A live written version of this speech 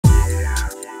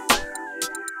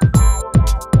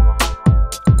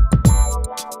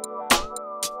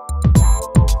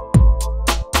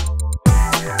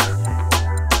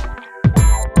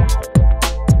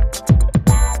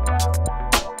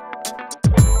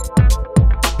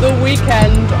the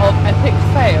weekend of epic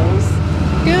fails.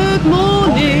 Good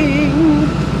morning.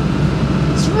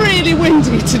 It's really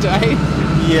windy today.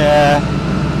 Yeah.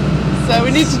 So we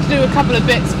needed to do a couple of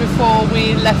bits before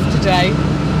we left today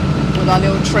with our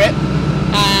little trip,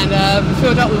 and we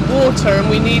filled up with water, and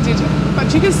we needed,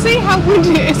 but you can see how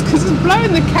windy it is because it's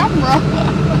blowing the camera.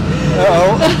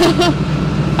 Uh-oh.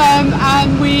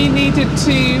 And we needed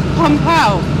to pump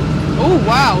out. Oh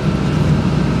wow.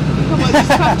 I might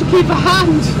just have to keep a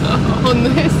hand on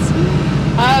this.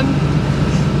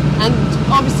 And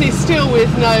obviously still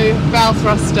with no bow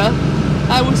thruster.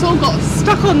 We sort of got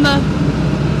stuck on the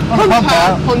pump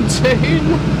out pontoon.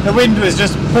 The wind was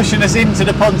just pushing us into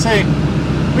the pontoon.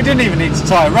 We didn't even need to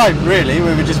tie a rope really,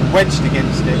 we were just wedged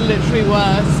against it. Literally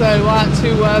were. So I had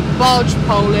to barge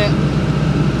pole it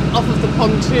off of the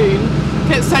pontoon.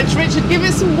 Kept saying to Richard, give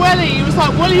it some welly. He was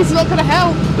like, welly's not going to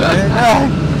help.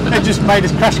 No, it just made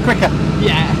us crash quicker.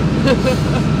 Yeah.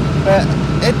 But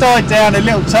it died down a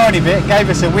little tiny bit, gave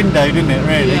us a window, didn't it,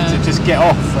 really, Yeah. to just get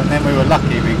off, and then we were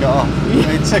lucky we got off.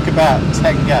 Yeah. It took about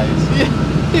 10 goes. Yeah.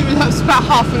 It was about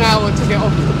half an hour to get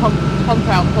off the pump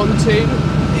out pontoon.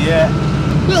 Yeah.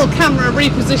 Little camera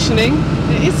repositioning.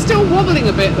 It's still wobbling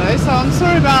a bit though, so I'm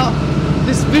sorry about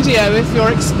this video if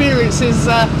your experience is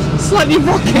slightly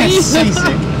rocky.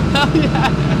 Seasick. Oh,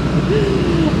 yeah.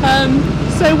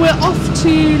 So we're off to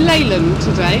Laleham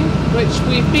today, which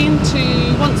we've been to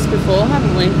once before,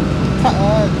 haven't we?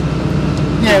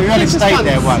 Yeah, we only Just stayed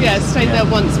there once. Yeah, stayed there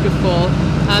once before.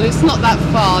 It's not that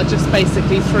far, just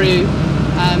basically through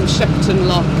Shepperton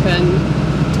Lock and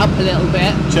up a little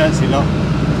bit. Chertsey Lock.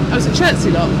 Oh, is it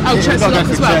Chertsey Lock? Oh, Yeah, Chertsey Lock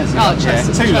as well. Oh,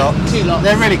 Chertsey. Chertsey. Two locks. Two locks.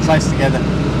 They're really close together.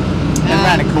 Then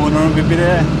round the corner and we'll be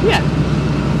there. Yeah.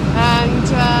 And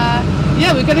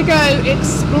yeah, we're going to go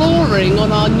exploring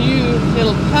on our new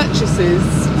little purchases.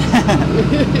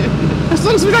 As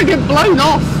long as we don't get blown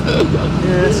off.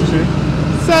 Yeah, that's true.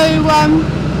 So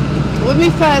when we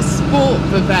first bought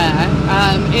the Bear,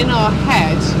 in our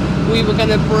head we were going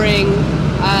to bring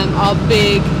our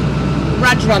big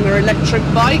Radrunner electric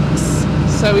bikes.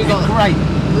 So we got great,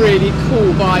 really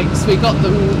cool bikes. We got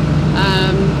them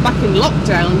back in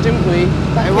lockdown, didn't we?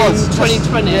 Back in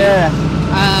 2020. Yeah.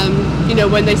 You know,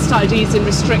 when they started easing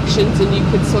restrictions and you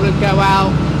could sort of go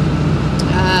out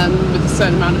with a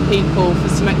certain amount of people for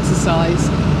some exercise.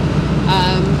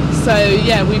 So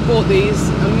yeah, we bought these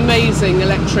amazing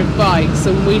electric bikes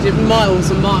and we did miles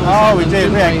and miles. Oh, we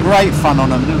did. We had great fun on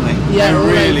them, didn't we? Yeah,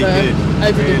 really good.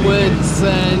 Over really the woods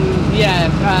good. And yeah,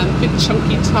 big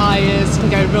chunky tyres, can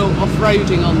go real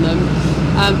off-roading on them.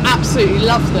 Absolutely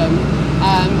love them.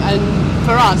 And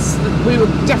for us, we were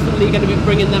definitely going to be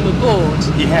bringing them aboard.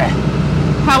 Yeah.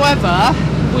 However,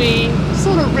 we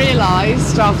sort of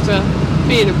realised after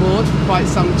being aboard for quite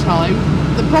some time,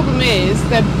 the problem is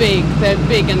they're big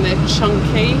and they're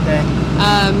chunky. They're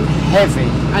heavy.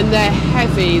 And they're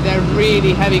heavy, they're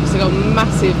really heavy because they've got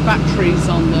massive batteries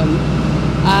on them.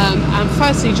 And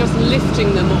firstly, just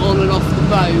lifting them on and off the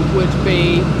boat would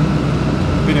be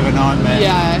A bit of a nightmare.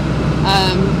 Yeah.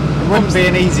 It wouldn't be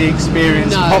an easy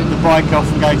experience to pop the bike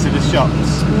off and go to the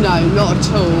shops. No, not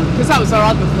at all. Because that was our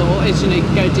other thought, is, you know, you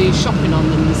can go do shopping on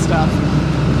them and stuff.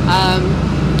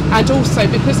 And also,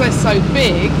 because they're so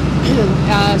big,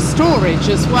 storage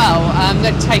as well,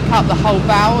 they'd take up the whole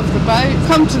bow of the boat.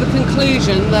 Come to the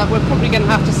conclusion that we're probably going to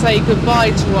have to say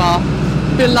goodbye to our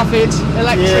beloved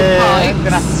electric bikes. We're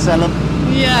going to have to sell them.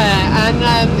 Yeah, and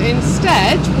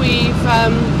instead we've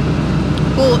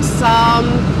bought some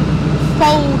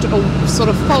fold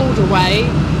away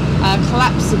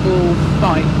collapsible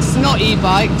bikes, not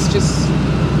e-bikes, just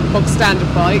bog standard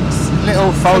bikes.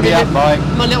 Little foldy up bike.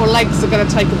 My little legs are going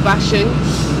to take a bashing.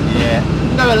 Yeah.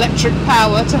 No electric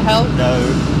power to help. No.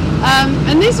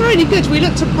 And these are really good. We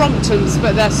looked at Bromptons,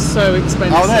 but they're so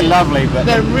expensive. Oh, they're lovely, but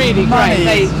they're really great.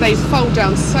 is... They fold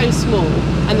down so small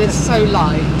and they're so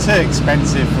light. Too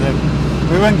expensive for them.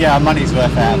 We wouldn't get our money's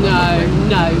worth out of them.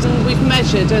 No. And we've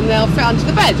measured and they'll fit under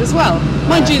the bed as well.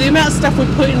 Mind you, the amount of stuff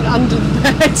we're putting under the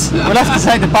bed. We'll have to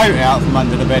take the boat out from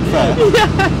under the bed first. Yeah,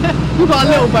 we've got a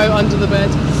little boat under the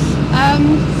bed.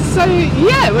 So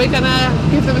yeah, we're going to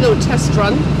give them a little test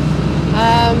run.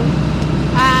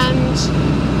 And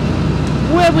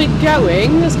where we're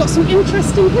going has got some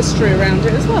interesting history around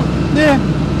it as well. Yeah,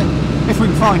 if we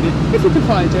can find it. If we can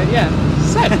find it, yeah.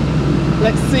 So,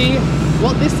 let's see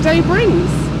what this day brings.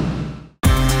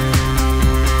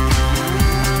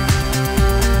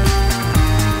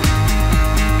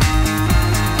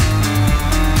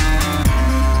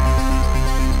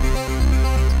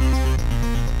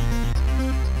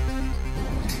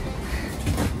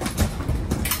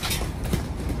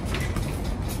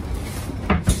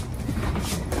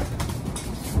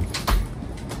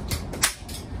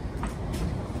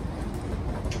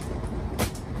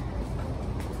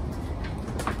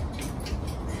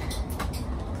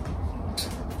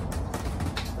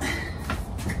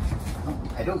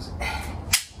 pedals.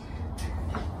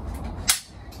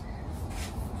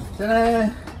 Ta-da!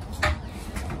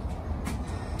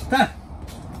 Ah.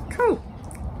 Cool.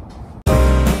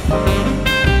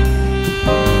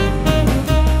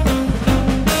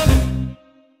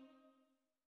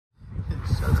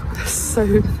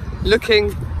 So,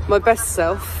 looking my best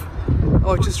self,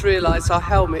 I just realised our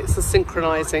helmets are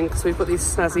synchronising because we've got these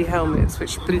snazzy helmets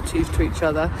which Bluetooth to each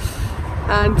other.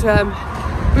 And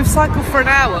we've cycled for an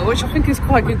hour, which I think is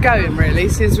quite good going really,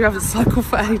 since we haven't cycled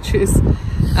for ages.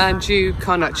 And you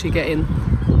can't actually get in.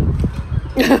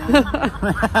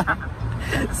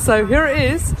 So here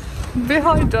it is,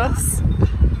 behind us,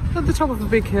 at the top of a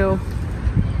big hill,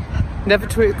 never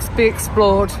to be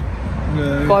explored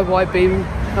by Widebeam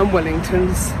and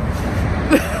Wellingtons.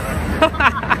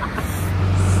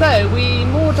 So we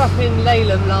moored up in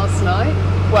Laleham last night,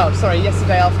 well sorry,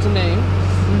 yesterday afternoon,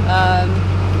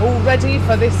 all ready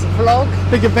for this vlog.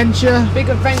 Big adventure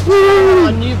on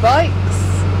our new bikes.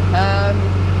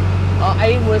 Our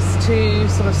aim was to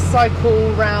sort of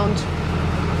cycle round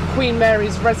Queen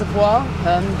Mary's Reservoir,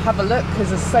 have a look,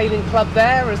 there's a sailing club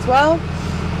there as well,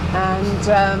 and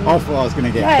I thought I was going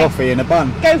to get coffee in a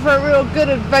bun. Go for a real good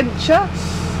adventure.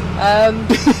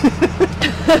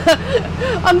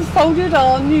 Unfolded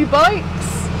our new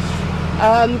bikes,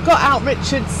 got out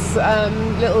Richard's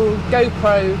little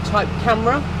GoPro type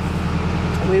camera.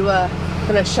 We were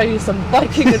going to show you some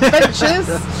biking adventures.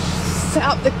 Set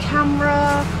up the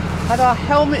camera, had our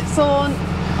helmets on,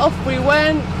 off we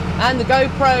went, and the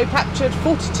GoPro captured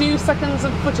 42 seconds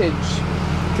of footage.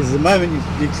 Because the moment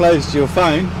you closed your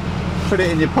phone, put it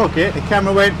in your pocket, the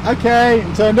camera went okay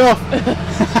and turned off.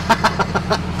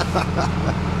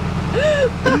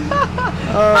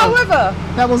 However,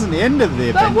 that wasn't the end of the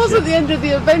adventure. That wasn't the end of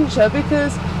the adventure,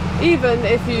 because even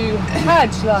if you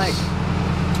had, like,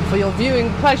 for your viewing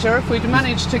pleasure, if we'd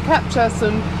managed to capture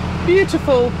some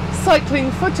beautiful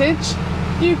cycling footage,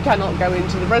 you cannot go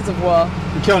into the reservoir.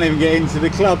 You can't even get into the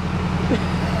club.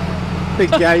 Big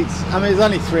gates. I mean, it's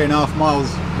only 3.5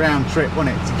 miles round trip,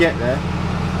 wasn't it, to get there?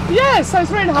 Yeah, so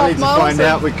 3.5 miles. I need to find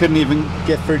out we couldn't even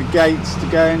get through the gates to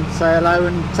go and say hello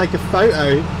and take a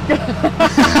photo.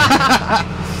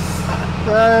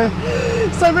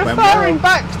 So referring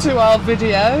back to our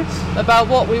video about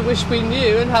what we wish we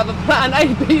knew and have a plan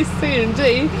A, B, C and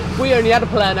D, we only had a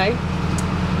plan A.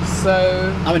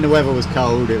 So I mean, the weather was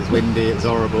cold, it was windy, it was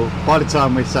horrible. By the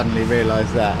time we suddenly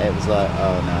realised that, it was like,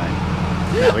 oh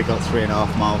no. Now we got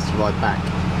 3.5 miles to ride back.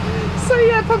 So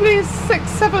yeah, probably a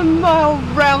 6-7 mile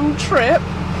round trip.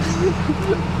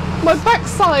 My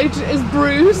backside is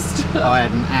bruised. I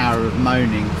had an hour of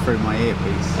moaning through my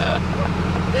earpiece.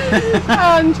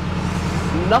 And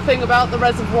nothing about the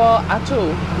reservoir at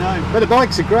all. No, but the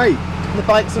bikes are great. The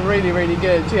bikes are really, really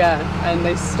good, yeah. And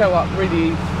they stow up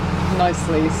really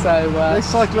nicely, so... they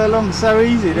cycle along so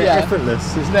easy, they're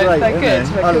effortless. It's great, they're good.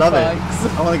 they? They're I good love bikes.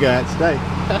 it. I want to go out today.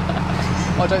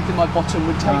 I don't think my bottom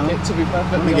would take it, to be perfectly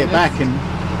honest. Let me get back and...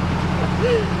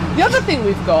 The other thing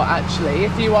we've got, actually,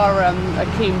 if you are a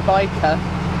keen biker,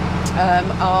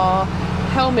 are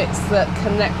helmets that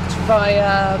connect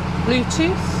via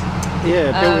Bluetooth.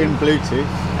 Yeah, built-in Bluetooth.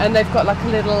 And they've got like a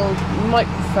little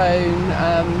microphone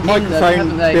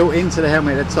built into the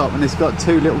helmet at the top, and it's got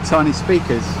 2 little tiny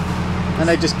speakers. And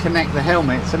they just connect the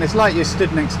helmets, and it's like you're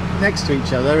stood next to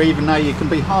each other, even though you can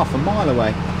be half a mile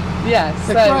away. Yeah,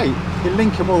 they're great. You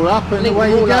link them all up and away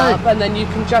you go. And then you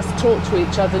can just talk to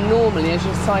each other normally as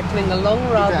you're cycling along,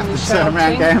 rather than shouting. Turn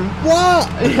around going, what?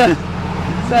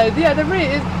 So yeah, they're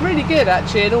really good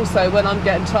actually. And also when I'm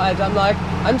getting tired, I'm like,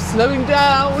 I'm slowing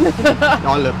down.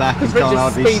 I look back and can't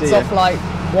hardly see it. Speeds off like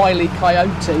Wile E.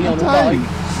 Coyote on a bike.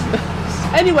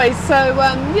 Anyway, so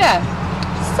yeah,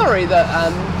 sorry that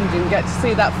you didn't get to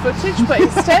see that footage, but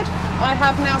instead I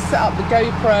have now set up the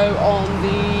GoPro on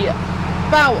the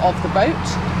bow of the boat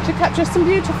to capture some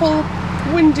beautiful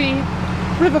windy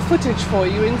river footage for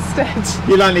you instead.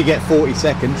 You'll only get 40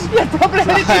 seconds. Yeah, probably.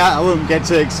 I wouldn't get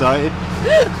too excited.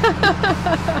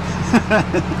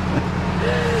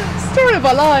 Story of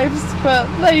our lives, but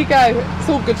there you go. It's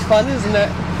all good fun, isn't it?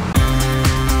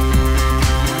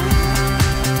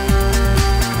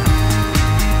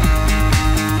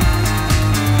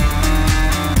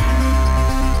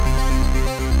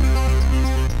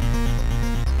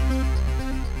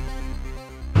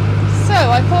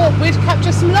 I thought we'd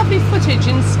capture some lovely footage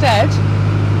instead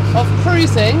of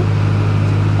cruising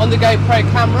on the GoPro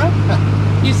camera.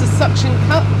 Use the suction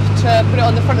cup to put it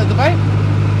on the front of the boat.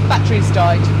 Batteries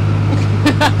died.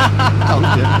 Oh,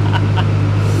 dear.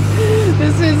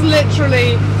 This is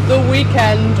literally the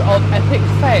weekend of epic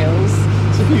fails.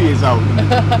 It's a few years old.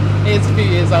 It is a few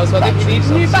years old, so I think we need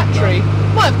a new battery.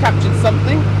 might have captured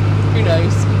something, who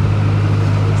knows.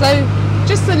 So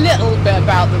just a little bit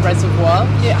about the reservoir.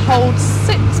 It holds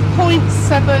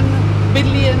 6.7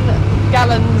 billion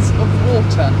gallons of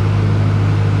water.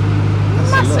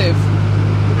 That's Massive,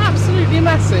 absolutely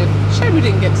massive. Shame we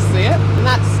didn't get to see it. And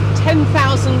that's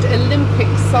 10,000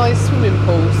 Olympic-sized swimming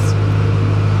pools.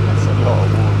 That's a lot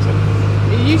of water.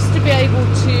 It used to be able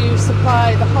to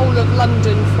supply the whole of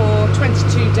London for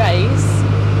 22 days,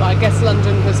 but I guess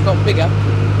London has got bigger,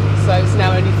 so it's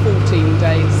now only 14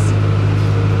 days.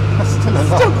 That's still a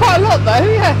lot. Still quite a lot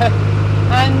though, yeah.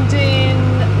 And in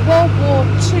World War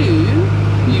II,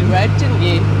 you read, didn't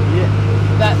you? Yeah.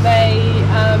 That they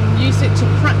used it to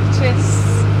practice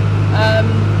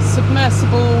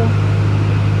submersible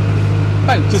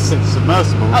boats. Just said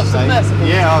submersible. Oh, submersible.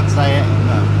 Yeah, I'd say it in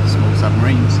small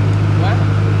submarines. Wow.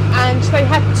 And they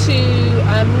had to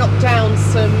knock down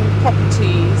some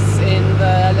properties in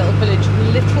the little village of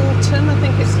Littleton, I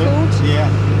think it's called, yeah.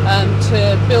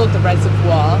 To build the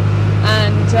reservoir.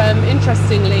 And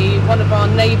interestingly, one of our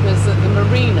neighbours at the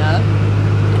marina,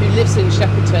 who lives in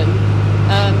Shepperton,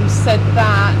 said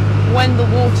that when the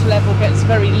water level gets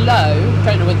very low,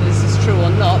 don't know whether this is true or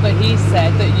not, but he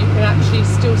said that you can actually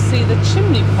still see the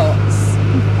chimney pots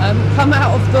come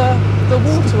out of the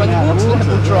water when the water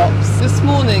level drops. This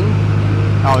morning,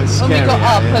 it's when scary, we got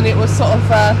up and it was sort of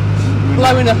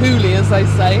blowing a hoolie, as they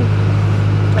say,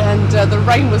 and the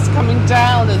rain was coming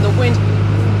down and the wind.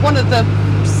 One of the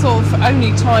sort of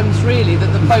only times really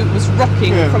that the boat was rocking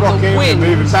from the wind.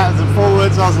 Moving backwards and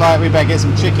forwards. I was like, we better get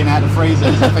some chicken out of the freezer.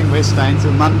 I think we're staying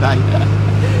till Monday.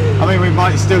 I mean, we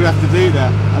might still have to do that.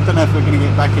 I don't know if we're going to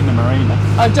get back in the marina.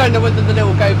 I don't know whether the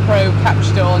little GoPro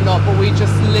captured it or not, but we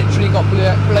just literally got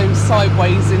blown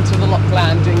sideways into the lock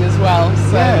landing as well.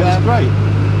 So, yeah, it was great.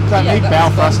 Don't need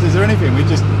bow thrusters or anything. We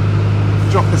just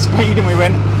dropped the speed and we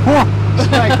went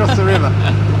straight across the river.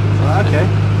 So, okay.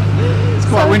 It's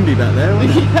quite windy back there,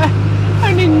 wasn't it? Yeah,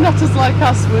 only nutters like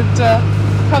us would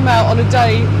come out on a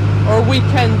day or a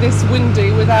weekend this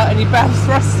windy without any bow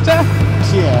thruster.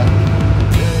 Yeah.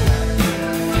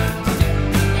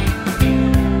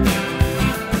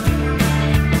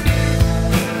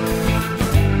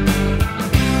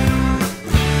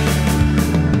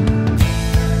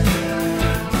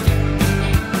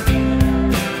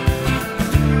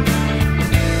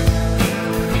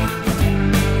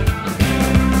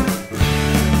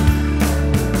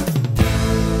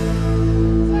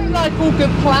 All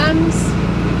good plans,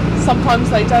 sometimes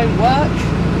they don't work,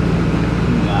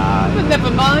 but never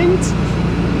mind,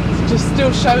 it's just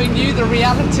still showing you the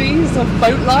realities of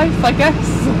boat life, I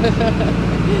guess.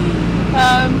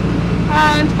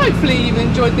 And hopefully you've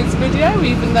enjoyed this video,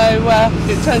 even though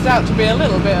it turned out to be a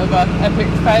little bit of an epic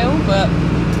fail, but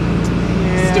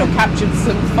still captured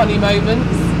some funny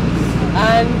moments.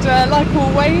 And like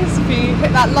always, if you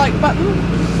hit that like button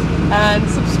and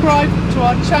subscribe to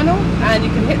our channel, and you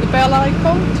can hit the bell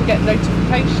icon to get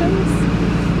notifications,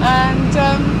 and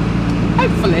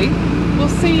hopefully we'll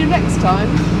see you next time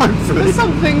for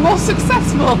something more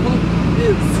successful.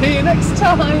 See you next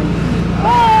time.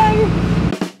 Bye.